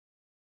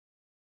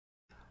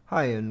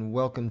Hi, and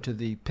welcome to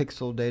the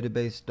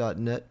PixelDatabase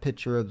Net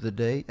Picture of the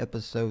Day,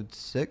 Episode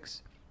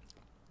 6.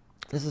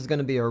 This is going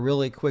to be a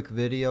really quick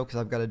video because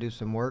I've got to do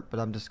some work,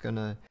 but I'm just going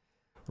to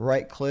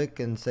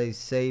right-click and say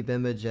Save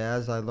Image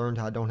As. I learned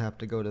I don't have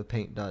to go to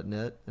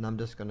Paint.net, and I'm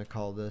just going to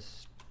call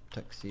this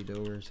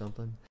Tuxedo or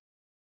something.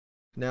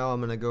 Now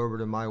I'm going to go over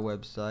to my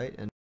website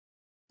and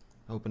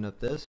open up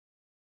this.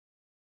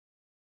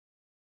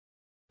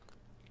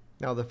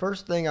 Now the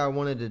first thing I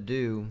wanted to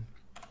do,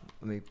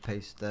 let me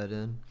paste that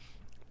in.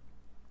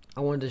 I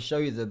wanted to show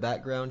you the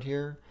background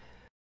here.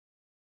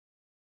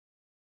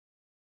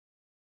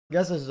 I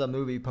guess this is a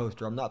movie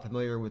poster. I'm not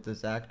familiar with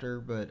this actor,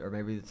 but or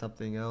maybe it's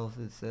something else.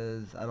 It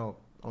says I don't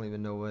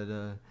even know what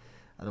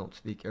I don't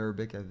speak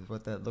Arabic as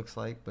what that looks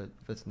like, but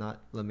if it's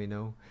not, let me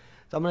know.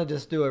 So I'm gonna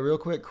just do a real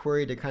quick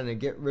query to kind of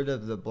get rid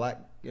of the black,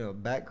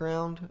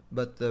 background,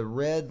 but the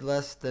red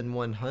less than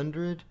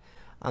 100.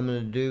 I'm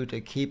gonna do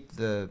to keep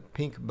the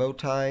pink bow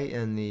tie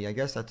and the, I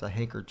guess that's a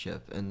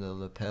handkerchief and the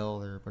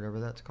lapel or whatever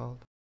that's called.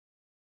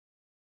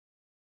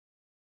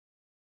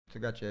 So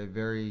got you a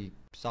very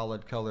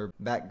solid color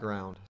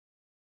background.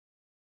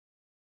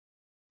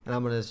 And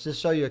I'm going to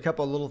just show you a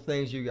couple of little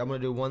things. I'm going to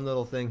do one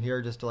little thing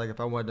here just to, like, if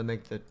I wanted to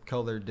make the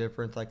color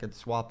different, I could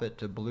swap it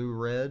to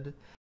blue-red.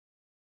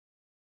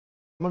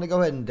 I'm going to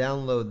go ahead and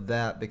download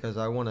that because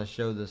I want to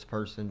show this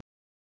person.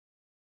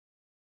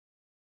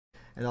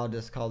 And I'll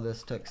just call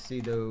this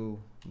Tuxedo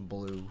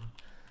Blue.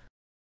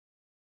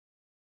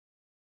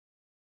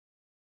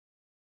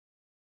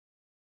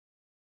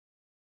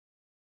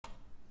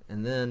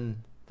 And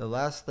then the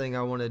last thing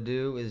I want to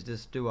do is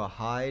just do a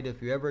hide.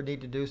 If you ever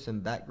need to do some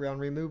background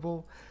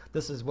removal,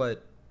 this is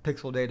what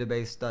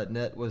PixelDatabase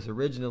Net was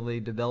originally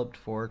developed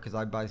for, because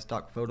I buy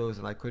stock photos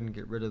and I couldn't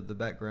get rid of the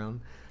background.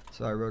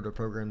 So I wrote a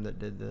program that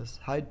did this.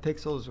 Hide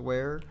pixels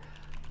where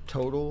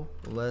total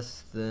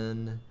less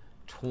than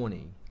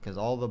 20, because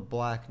all the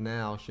black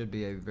now should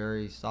be a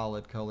very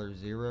solid color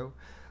 0.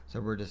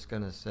 So we're just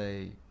going to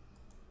say,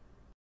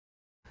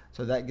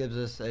 so that gives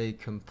us a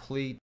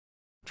complete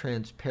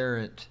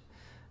transparent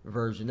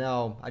version.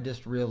 Now I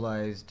just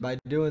realized by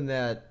doing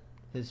that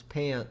his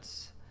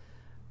pants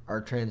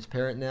are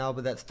transparent now,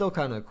 but that's still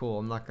kind of cool.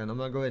 I'm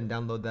gonna go ahead and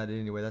download that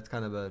anyway. That's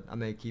kind of I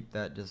may keep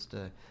that just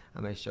I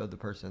may show the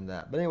person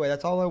that. But anyway,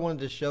 that's all I wanted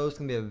to show. It's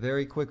gonna be a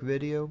very quick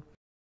video.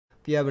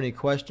 If you have any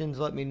questions,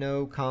 let me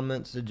know,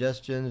 comments,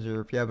 suggestions,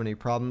 or if you have any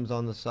problems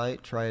on the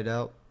site, try it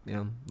out.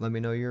 Let me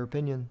know your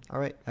opinion. All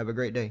right, have a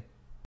great day.